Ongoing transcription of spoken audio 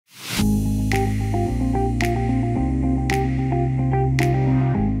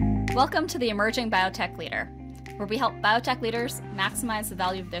Welcome to the Emerging Biotech Leader, where we help biotech leaders maximize the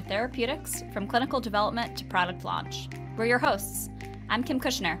value of their therapeutics from clinical development to product launch. We're your hosts. I'm Kim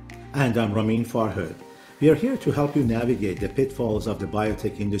Kushner. And I'm Ramin Farhood. We are here to help you navigate the pitfalls of the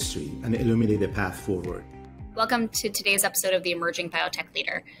biotech industry and illuminate a path forward. Welcome to today's episode of the Emerging Biotech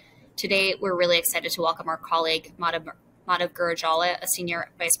Leader. Today, we're really excited to welcome our colleague, Madhav Gurijala, a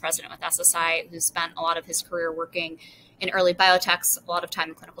senior vice president with SSI, who's spent a lot of his career working in early biotechs, a lot of time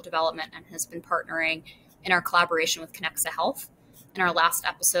in clinical development, and has been partnering in our collaboration with Conexa Health. In our last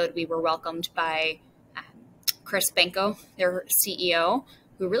episode, we were welcomed by Chris Benko, their CEO,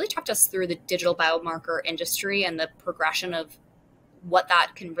 who really talked us through the digital biomarker industry and the progression of what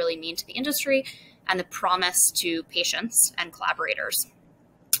that can really mean to the industry and the promise to patients and collaborators.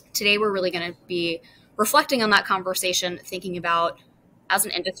 Today, we're really going to be reflecting on that conversation, thinking about, as an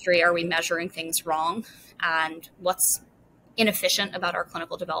industry, are we measuring things wrong? And what's inefficient about our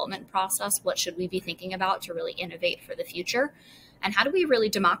clinical development process? What should we be thinking about to really innovate for the future? And how do we really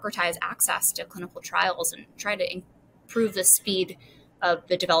democratize access to clinical trials and try to improve the speed of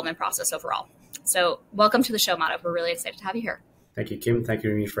the development process overall? So welcome to the show, Madhav. We're really excited to have you here. Thank you, Kim. Thank you,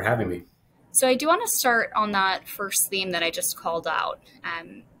 Ramin, for having me. So I do want to start on that first theme that I just called out.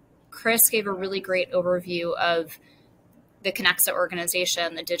 Chris gave a really great overview of the Conexa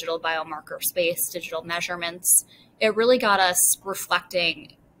organization, the digital biomarker space, digital measurements. It really got us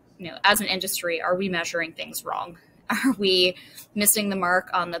reflecting, as an industry, are we measuring things wrong? Are we missing the mark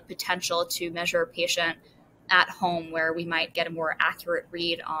on the potential to measure a patient at home where we might get a more accurate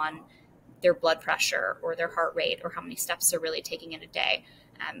read on their blood pressure or their heart rate or how many steps they're really taking in a day?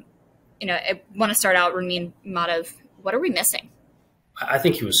 I want to start out, Ramin, Madhav, what are we missing? I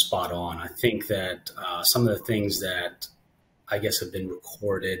think he was spot on. I think that some of the things that I guess have been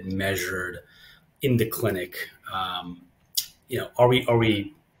recorded, measured in the clinic, are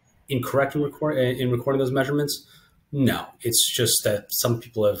we incorrect in recording those measurements? No, it's just that some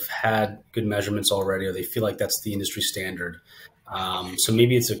people have had good measurements already, or they feel like that's the industry standard. So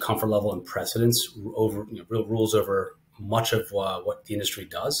maybe it's a comfort level and precedence over real rules over much of what the industry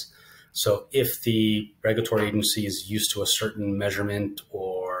does. So if the regulatory agency is used to a certain measurement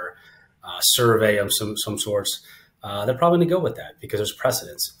or survey of some sorts, they're probably going to go with that because there's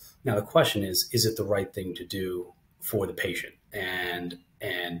precedence. Now, the question is it the right thing to do for the patient and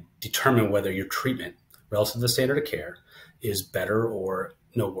determine whether your treatment relative to the standard of care is better or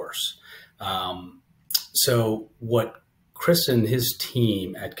no worse? So what Chris and his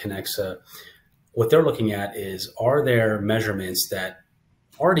team at Conexa, what they're looking at is, are there measurements that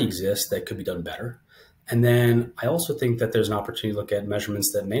already exist that could be done better? And then I also think that there's an opportunity to look at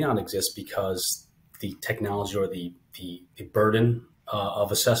measurements that may not exist because the technology or the burden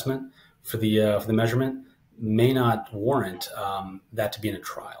of assessment for the measurement may not warrant that to be in a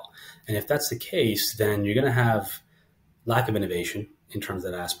trial. And if that's the case, then you're going to have lack of innovation in terms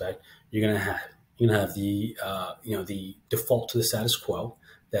of that aspect. You're going to have the default to the status quo,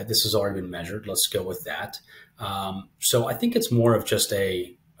 that this has already been measured. Let's go with that. So I think it's more of just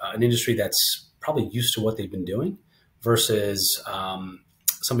an industry that's probably used to what they've been doing versus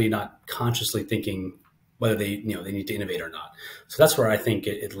somebody not consciously thinking whether they need to innovate or not. So that's where I think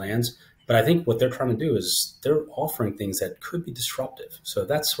it lands. But I think what they're trying to do is they're offering things that could be disruptive. So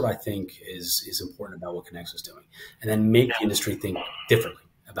that's what I think is important about what Conexa is doing. And then make the industry think differently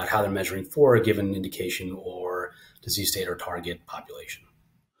about how they're measuring for a given indication or disease state or target population.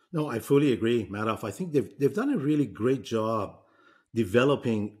 No, I fully agree, Madhav. I think they've done a really great job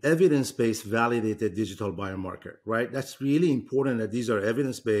developing evidence-based validated digital biomarker, right? That's really important that these are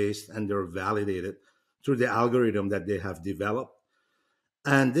evidence-based and they're validated through the algorithm that they have developed.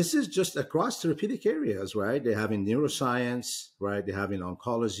 And this is just across therapeutic areas, right? They have in neuroscience, right? They have in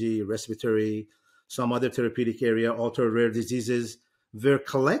oncology, respiratory, some other therapeutic area, ultra-rare diseases. Where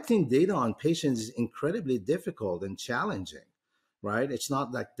collecting data on patients is incredibly difficult and challenging, right? It's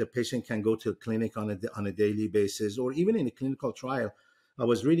not like the patient can go to a clinic on a daily basis, or even in a clinical trial. I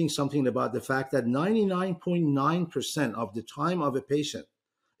was reading something about the fact that 99.9% of the time of a patient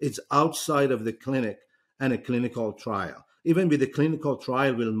is outside of the clinic and a clinical trial, even with a clinical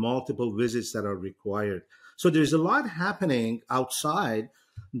trial with multiple visits that are required. So there's a lot happening outside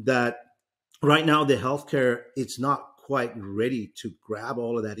that right now the healthcare, it's not quite ready to grab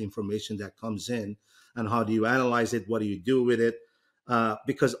all of that information that comes in. And how do you analyze it? What do you do with it?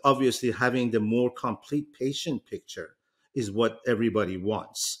 Because obviously having the more complete patient picture is what everybody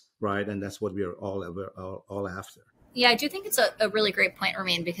wants, right? And that's what we are all after. Yeah, I do think it's a really great point,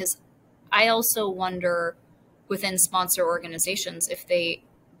 Ramin, because I also wonder within sponsor organizations if they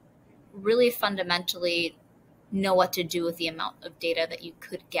really fundamentally know what to do with the amount of data that you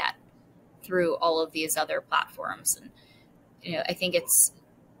could get through all of these other platforms. And, I think it's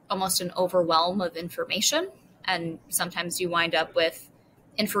almost an overwhelm of information. And sometimes you wind up with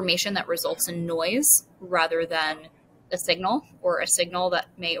information that results in noise rather than a signal, or a signal that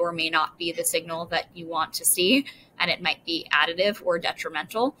may or may not be the signal that you want to see. And it might be additive or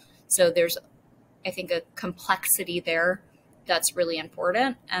detrimental. So there's, I think, a complexity there that's really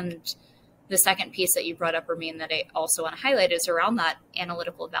important. And the second piece that you brought up, Ramin, that I also want to highlight is around that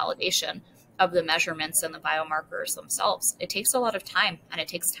analytical validation of the measurements and the biomarkers themselves. It takes a lot of time, and it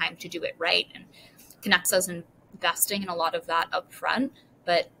takes time to do it right. And Connexa is investing in a lot of that upfront.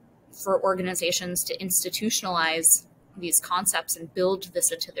 But for organizations to institutionalize these concepts and build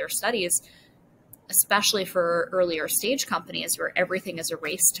this into their studies, especially for earlier stage companies where everything is a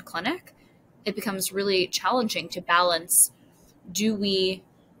race to clinic, it becomes really challenging to balance. Do we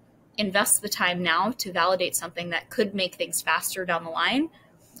invest the time now to validate something that could make things faster down the line?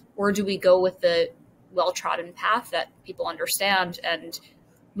 Or do we go with the well-trodden path that people understand and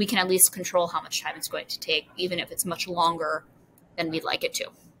we can at least control how much time it's going to take, even if it's much longer than we'd like it to?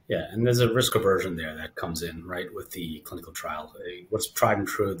 Yeah, and there's a risk aversion there that comes in, right, with the clinical trial. What's tried and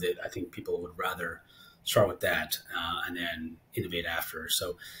true that I think people would rather start with that and then innovate after.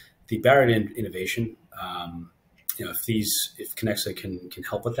 So the barrier to innovation, if Connexa can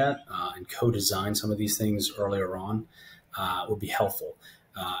help with that and co-design some of these things earlier on, would be helpful.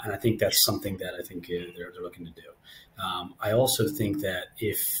 And I think that's something that I think they're looking to do. I also think that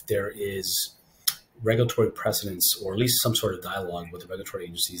if there is regulatory precedence, or at least some sort of dialogue with the regulatory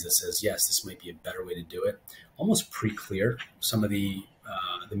agencies that says, yes, this might be a better way to do it, almost pre-clear some of the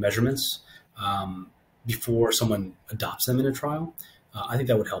measurements before someone adopts them in a trial, I think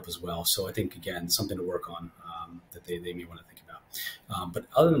that would help as well. So I think, again, something to work on that they may want to think about. But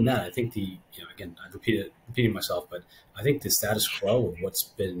other than that, I think again, I've repeating myself, but I think the status quo of what's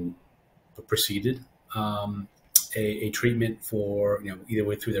been preceded a treatment for, either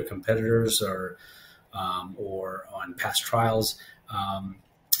way through their competitors or on past trials,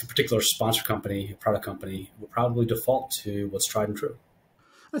 a particular sponsor company, a product company will probably default to what's tried and true.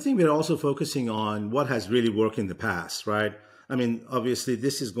 I think we're also focusing on what has really worked in the past, right? I mean, obviously,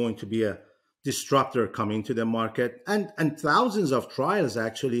 this is going to be a disruptor coming to the market, and thousands of trials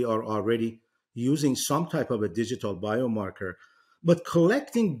actually are already using some type of a digital biomarker. But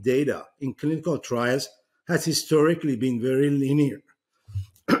collecting data in clinical trials has historically been very linear.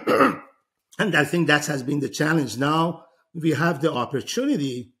 And I think that has been the challenge. Now we have the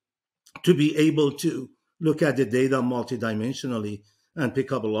opportunity to be able to look at the data multidimensionally and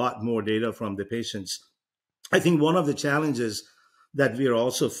pick up a lot more data from the patients. I think one of the challenges that we are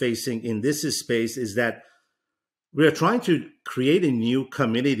also facing in this space is that we are trying to create a new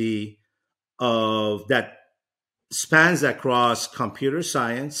community that spans across computer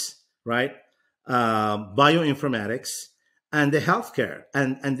science, right, bioinformatics, and the healthcare.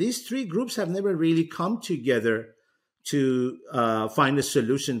 And these three groups have never really come together to find a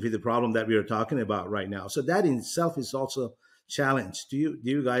solution to the problem that we are talking about right now. So that in itself is also challenge. Do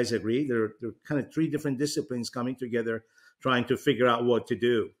you guys agree? There are kind of three different disciplines coming together, trying to figure out what to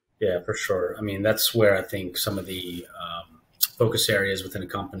do. Yeah, for sure. I mean, that's where I think some of the focus areas within a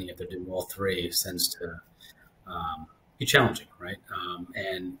company, if they're doing all three, tends to be challenging, right?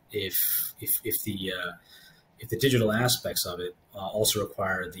 And if the digital aspects of it also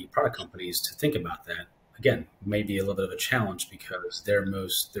require the product companies to think about that, again, maybe a little bit of a challenge because they're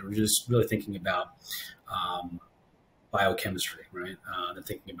just really thinking about biochemistry, right? They're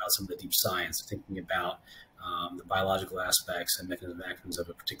thinking about some of the deep science, they're thinking about the biological aspects and mechanism of actions of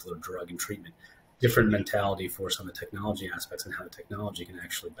a particular drug and treatment. Different mentality for some of the technology aspects and how the technology can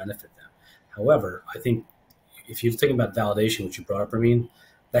actually benefit them. However, I think if you're thinking about validation, which you brought up, Ramin,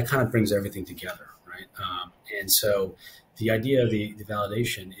 that kind of brings everything together, right? And so the idea of the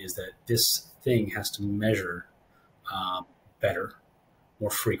validation is that this thing has to measure better,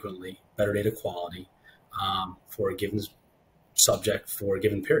 more frequently, better data quality for a given subject for a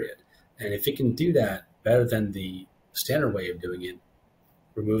given period. And if it can do that better than the standard way of doing it,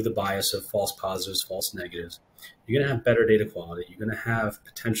 remove the bias of false positives, false negatives, you're going to have better data quality. You're going to have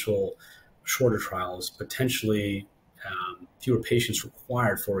potential shorter trials, potentially fewer patients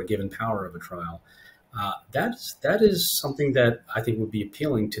required for a given power of a trial. That is something that I think would be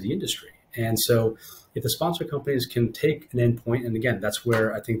appealing to the industry. And so if the sponsor companies can take an endpoint, and again, that's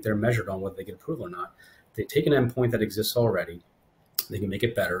where I think they're measured on whether they get approval or not. They take an endpoint that exists already, they can make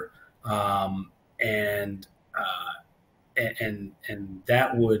it better, and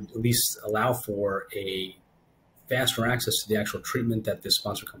that would at least allow for a faster access to the actual treatment that the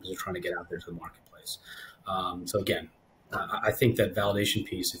sponsor companies are trying to get out there to the marketplace. So again, I think that validation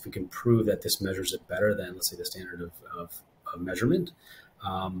piece, if we can prove that this measures it better than, let's say, the standard of measurement,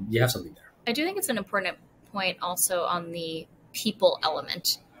 you have something there. I do think it's an important point also on the people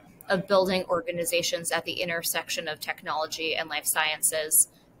element of building organizations at the intersection of technology and life sciences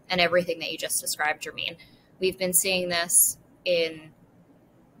and everything that you just described, Ramin. We've been seeing this in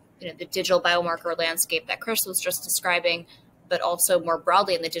the digital biomarker landscape that Chris was just describing, but also more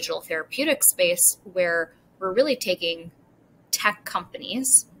broadly in the digital therapeutic space, where we're really taking tech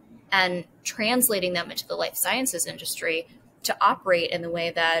companies and translating them into the life sciences industry to operate in the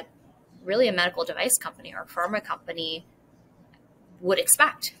way that really a medical device company or a pharma company would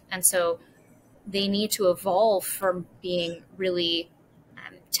expect. And so they need to evolve from being really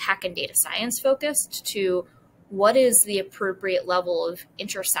tech and data science focused to what is the appropriate level of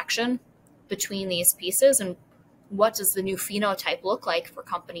intersection between these pieces, and what does the new phenotype look like for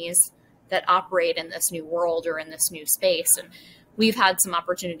companies that operate in this new world or in this new space. And we've had some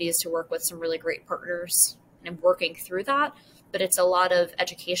opportunities to work with some really great partners and working through that, but it's a lot of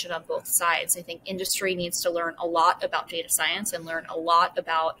education on both sides. I think industry needs to learn a lot about data science and learn a lot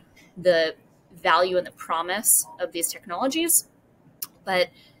about the value and the promise of these technologies, but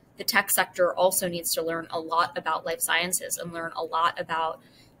the tech sector also needs to learn a lot about life sciences and learn a lot about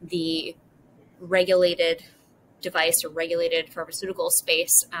the regulated device or regulated pharmaceutical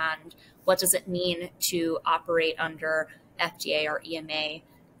space, and what does it mean to operate under FDA or EMA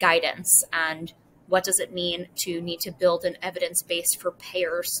guidance, and what does it mean to need to build an evidence base for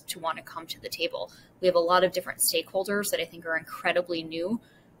payers to want to come to the table. We have a lot of different stakeholders that I think are incredibly new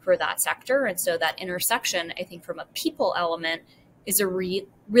for that sector, and so that intersection, I think from a people element, is a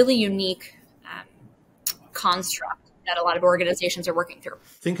really unique construct that a lot of organizations are working through.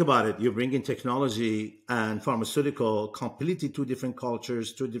 Think about it. You bring in technology and pharmaceutical, completely two different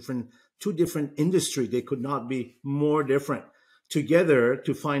cultures, two different industry. They could not be more different together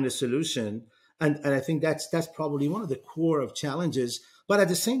to find a solution. And I think that's probably one of the core of challenges. But at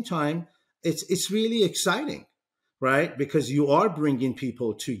the same time, it's really exciting, right? Because you are bringing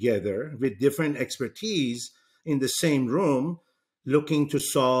people together with different expertise in the same room, looking to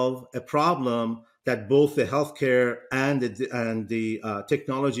solve a problem that both the healthcare and the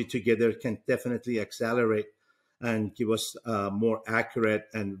technology together can definitely accelerate and give us a more accurate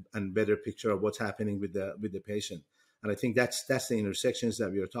and better picture of what's happening with the patient. And I think that's the intersections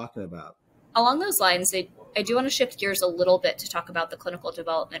that we are talking about. Along those lines, I do want to shift gears a little bit to talk about the clinical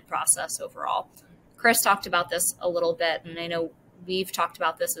development process overall. Chris talked about this a little bit, and I know we've talked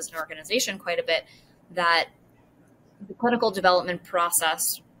about this as an organization quite a bit, that the clinical development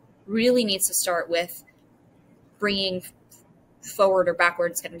process really needs to start with bringing forward or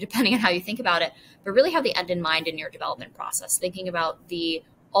backwards, kind of depending on how you think about it, but really have the end in mind in your development process, thinking about the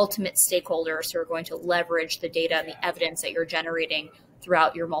ultimate stakeholders who are going to leverage the data and the evidence that you're generating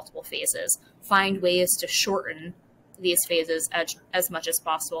throughout your multiple phases. Find ways to shorten these phases as much as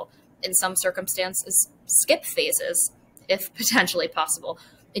possible. In some circumstances, skip phases if potentially possible.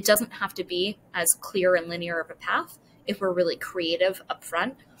 It doesn't have to be as clear and linear of a path if we're really creative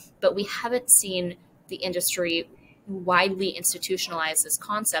upfront, but we haven't seen the industry widely institutionalize this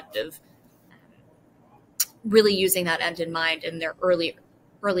concept of really using that end in mind in their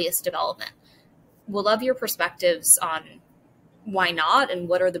earliest development. We'll love your perspectives on why not and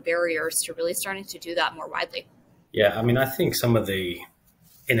what are the barriers to really starting to do that more widely. Yeah, I mean, I think some of the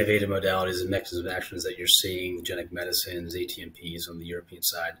innovative modalities and mechanisms of actions that you're seeing, genetic medicines, ATMPs on the European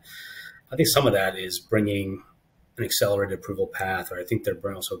side, I think some of that is bringing an accelerated approval path, or I think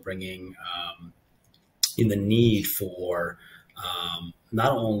they're also bringing in the need for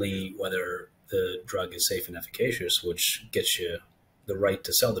not only whether the drug is safe and efficacious, which gets you the right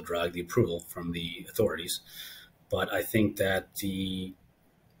to sell the drug, the approval from the authorities, but I think that the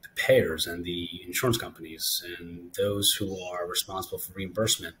payers and the insurance companies and those who are responsible for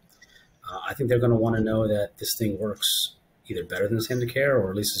reimbursement, I think they're going to want to know that this thing works either better than standard care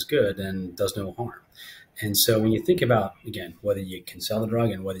or at least as good and does no harm. And so when you think about, again, whether you can sell the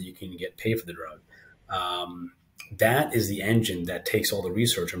drug and whether you can get paid for the drug, that is the engine that takes all the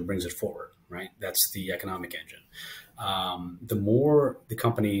research and brings it forward, right? That's the economic engine. The more the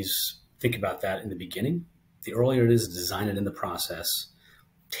companies think about that in the beginning, the earlier it is to design it in the process,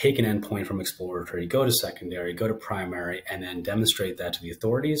 take an endpoint from exploratory, go to secondary, go to primary, and then demonstrate that to the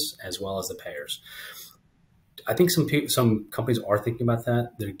authorities as well as the payers. I think some companies are thinking about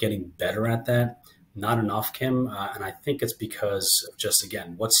that. They're getting better at that. Not enough, Kim. And I think it's because of just,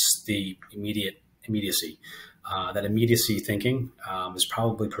 again, what's the immediacy? That immediacy thinking is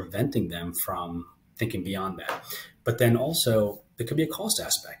probably preventing them from thinking beyond that. But then also there could be a cost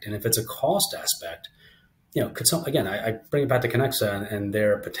aspect. And if it's a cost aspect, could some, again, I bring it back to Connexa and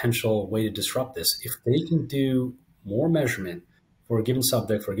their potential way to disrupt this. If they can do more measurement for a given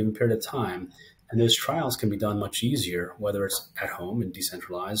subject for a given period of time, and those trials can be done much easier, whether it's at home and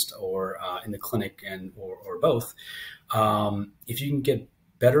decentralized or in the clinic or both. If you can get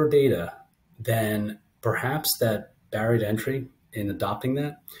better data, then perhaps that barrier to entry in adopting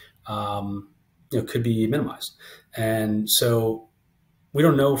that, could be minimized. And so we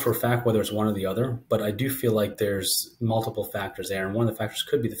don't know for a fact whether it's one or the other, but I do feel like there's multiple factors there. And one of the factors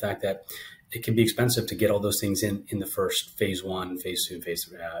could be the fact that it can be expensive to get all those things in the first phase 1, phase 2, phase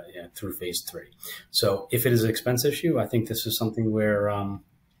 3, through phase 3. So if it is an expense issue, I think this is something where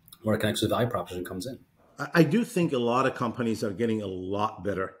Connexa's value proposition comes in. I do think a lot of companies are getting a lot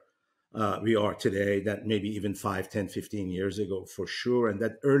better. We are today that maybe even 5, 10, 15 years ago, for sure. And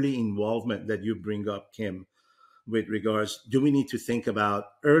that early involvement that you bring up, Kim, with regards, do we need to think about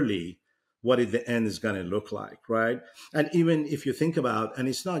early what the end is going to look like, right? And even if you think about, and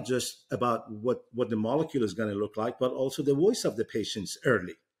it's not just about what the molecule is going to look like, but also the voice of the patients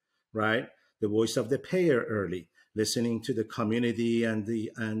early, right? The voice of the payer early, listening to the community and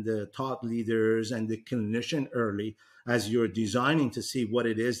the thought leaders and the clinician early as you're designing to see what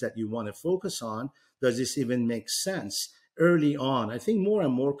it is that you want to focus on. Does this even make sense early on? I think more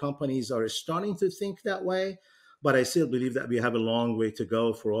and more companies are starting to think that way. But I still believe that we have a long way to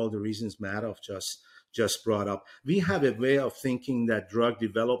go for all the reasons Madhav just brought up. We have a way of thinking that drug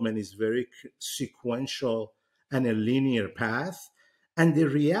development is very sequential and a linear path. And the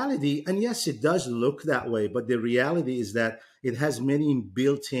reality, and yes, it does look that way, but the reality is that it has many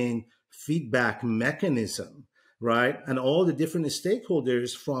built-in feedback mechanism, right? And all the different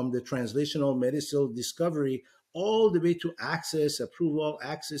stakeholders, from the translational medicine discovery all the way to access, approval,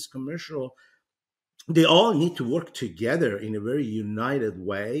 access, commercial, they all need to work together in a very united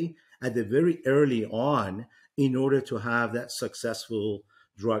way at the very early on in order to have that successful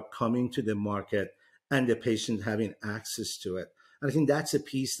drug coming to the market and the patient having access to it. And I think that's a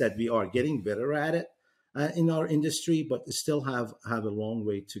piece that we are getting better at it in our industry, but still have a long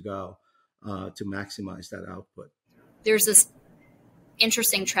way to go to maximize that output. There's this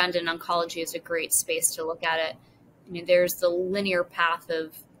interesting trend in oncology. Is a great space to look at it. I mean, there's the linear path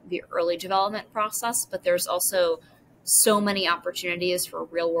of the early development process, but there's also so many opportunities for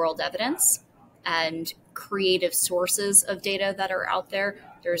real world evidence and creative sources of data that are out there.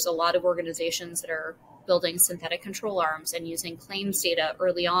 There's a lot of organizations that are building synthetic control arms and using claims data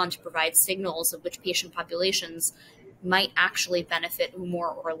early on to provide signals of which patient populations might actually benefit more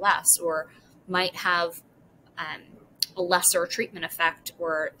or less, or might have a lesser treatment effect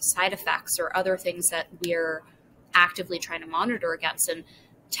or side effects or other things that we're actively trying to monitor against. And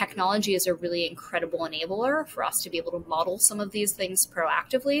technology is a really incredible enabler for us to be able to model some of these things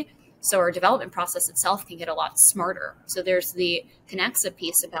proactively. So our development process itself can get a lot smarter. So there's the Connexa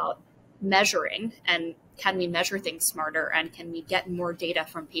piece about measuring, and can we measure things smarter, and can we get more data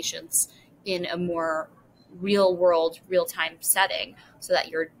from patients in a more real world, real time setting so that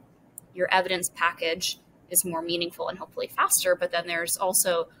your evidence package is more meaningful and hopefully faster. But then there's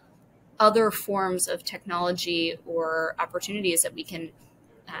also other forms of technology or opportunities that we can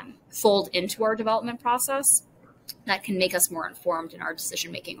fold into our development process that can make us more informed in our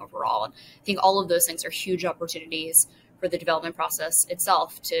decision making overall. And I think all of those things are huge opportunities for the development process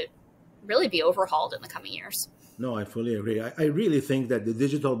itself to really be overhauled in the coming years. No, I fully agree. I really think that the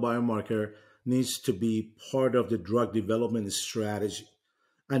digital biomarker needs to be part of the drug development strategy,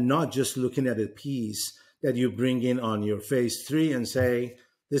 and not just looking at a piece that you bring in on your phase 3 and say,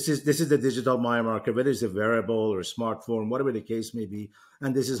 this is the digital biomarker, whether it's a wearable or a smartphone, whatever the case may be,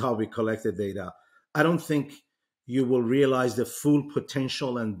 and this is how we collect the data. I don't think you will realize the full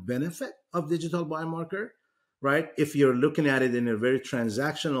potential and benefit of digital biomarker, right? If you're looking at it in a very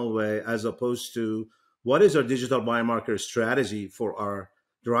transactional way, as opposed to what is our digital biomarker strategy for our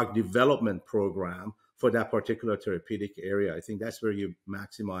drug development program for that particular therapeutic area. I think that's where you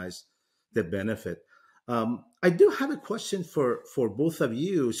maximize the benefit. I do have a question for both of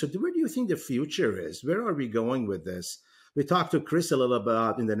you. So where do you think the future is? Where are we going with this? We talked to Chris a little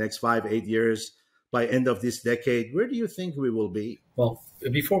about in the next 5, 8 years, by end of this decade. Where do you think we will be? Well,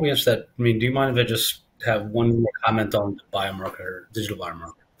 before we answer that, I mean, do you mind if I just have one more comment on the biomarker, digital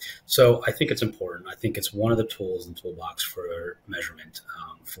biomarker? So I think it's important. I think it's one of the tools in the toolbox for measurement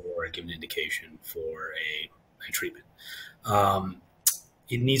for a given indication for a treatment.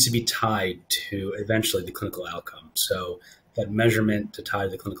 It needs to be tied to eventually the clinical outcome. So that measurement to tie to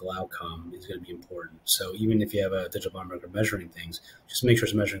the clinical outcome is going to be important. So even if you have a digital biomarker measuring things, just make sure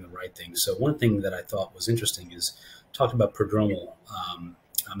it's measuring the right things. So one thing that I thought was interesting is talking about prodromal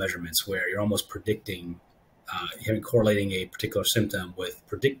measurements, where you're almost predicting correlating a particular symptom with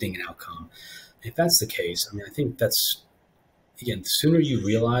predicting an outcome. If that's the case, I mean, I think that's, again, the sooner you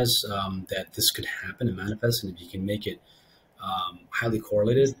realize that this could happen and manifest, and if you can make it highly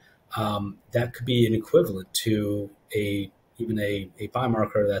correlated, that could be an equivalent to even a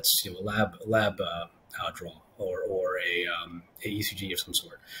biomarker that's, a lab draw or a ECG of some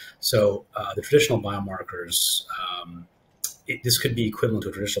sort. So the traditional biomarkers, this could be equivalent to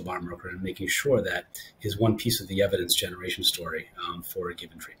a traditional biomarker in making sure that is one piece of the evidence generation story for a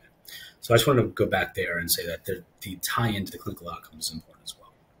given treatment. So I just wanted to go back there and say that the tie into the clinical outcome is important as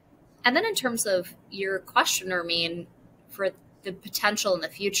well. And then in terms of your question, Ramin, for the potential in the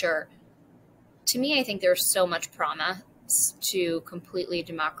future, to me, I think there's so much promise to completely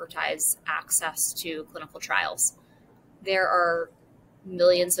democratize access to clinical trials. There are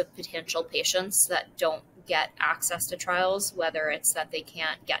millions of potential patients that don't get access to trials, whether it's that they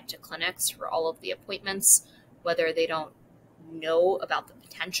can't get to clinics for all of the appointments, whether they don't know about the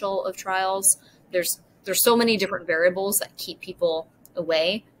potential of trials. There's so many different variables that keep people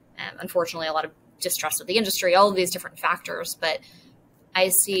away. Unfortunately, a lot of distrust of the industry, all of these different factors. But I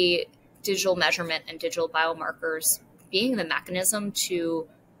see digital measurement and digital biomarkers being the mechanism to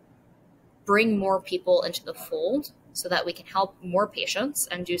bring more people into the fold so that we can help more patients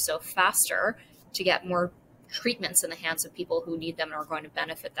and do so faster to get more treatments in the hands of people who need them and are going to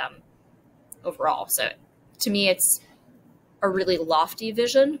benefit them overall. So to me, it's a really lofty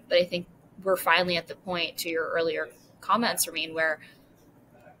vision, but I think we're finally at the point, to your earlier comments, Ramin, where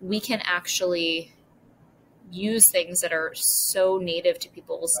we can actually use things that are so native to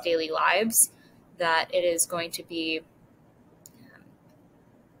people's daily lives that it is going to be,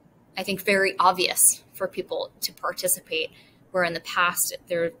 I think, very obvious for people to participate, where in the past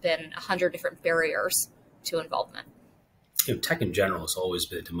there have been 100 different barriers to involvement. Tech in general has always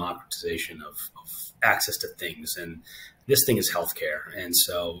been a democratization of access to things, and this thing is healthcare. And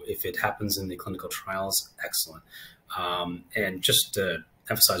so if it happens in the clinical trials, excellent. And just to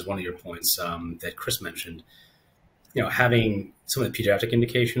emphasize one of your points that Chris mentioned, having some of the pediatric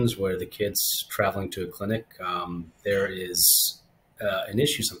indications where the kid's traveling to a clinic, there is an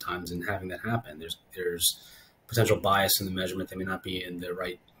issue sometimes in having that happen. There's potential bias in the measurement. They may not be in the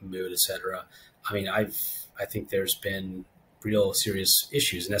right mood, et cetera. I mean, I think there's been real serious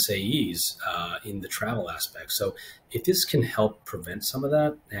issues and SAEs in the travel aspect. So if this can help prevent some of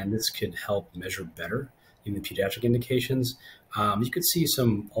that, and this could help measure better in the pediatric indications, you could see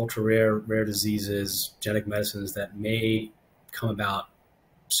some ultra rare diseases, genetic medicines that may come about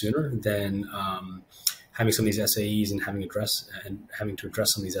sooner than having some of these SAEs and having to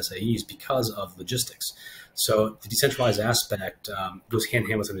address some of these SAEs because of logistics. So the decentralized aspect goes hand in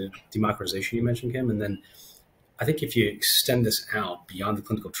hand with the democratization you mentioned, Kim. And then I think if you extend this out beyond the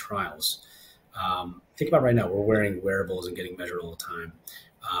clinical trials, think about right now, we're wearing wearables and getting measured all the time.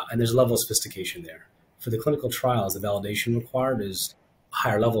 And there's a level of sophistication there. For the clinical trials, the validation required is a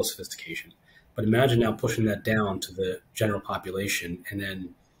higher level of sophistication. But imagine now pushing that down to the general population, and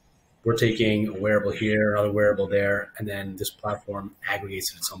then we're taking a wearable here, another wearable there, and then this platform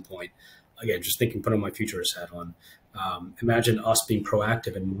aggregates it at some point. Again, just thinking, putting my futurist hat on. Imagine us being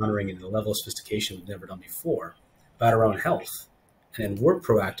proactive and monitoring at a level of sophistication we've never done before about our own health. And then we're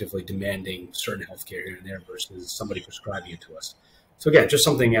proactively demanding certain healthcare here and there versus somebody prescribing it to us. So again, just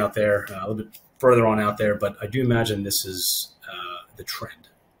something out there, a little bit further on out there, but I do imagine this is the trend.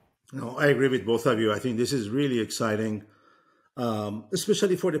 No, I agree with both of you. I think this is really exciting,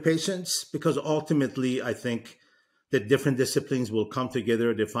 especially for the patients, because ultimately I think that different disciplines will come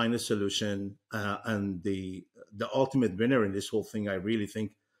together to find a solution, and the ultimate winner in this whole thing, I really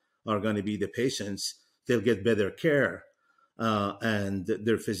think, are going to be the patients. They'll get better care, and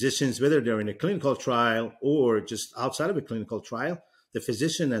their physicians, whether they're in a clinical trial or just outside of a clinical trial, the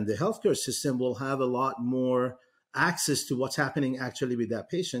physician and the healthcare system will have a lot more access to what's happening actually with that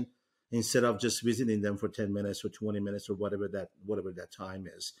patient, instead of just visiting them for 10 minutes or 20 minutes or whatever that time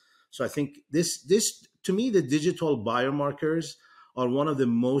is. So I think this to me, the digital biomarkers are one of the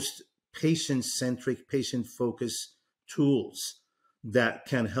most patient-centric, patient-focused tools that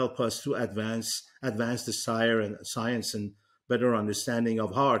can help us to advance the science and better understanding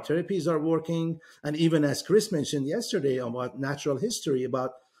of how our therapies are working. And even as Chris mentioned yesterday about natural history,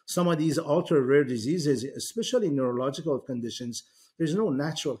 about some of these ultra-rare diseases, especially neurological conditions, there's no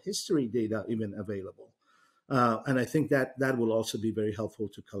natural history data even available. And I think that will also be very helpful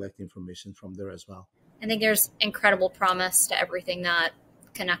to collect information from there as well. I think there's incredible promise to everything that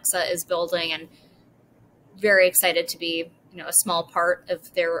Connexa is building, and very excited to be, a small part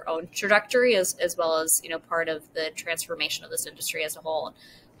of their own trajectory as well as, part of the transformation of this industry as a whole.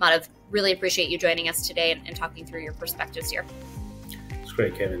 Madhav, really appreciate you joining us today and talking through your perspectives here. It's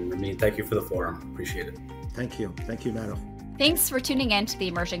great, Kevin. Ramin, thank you for the forum. Appreciate it. Thank you. Thank you, Madhav. Thanks for tuning in to the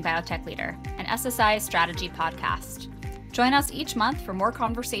Emerging Biotech Leader, an SSI Strategy podcast. Join us each month for more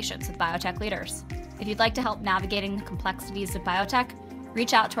conversations with biotech leaders. If you'd like to help navigating the complexities of biotech,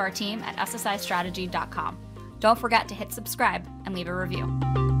 reach out to our team at ssistrategy.com. Don't forget to hit subscribe and leave a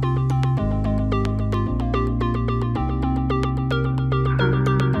review.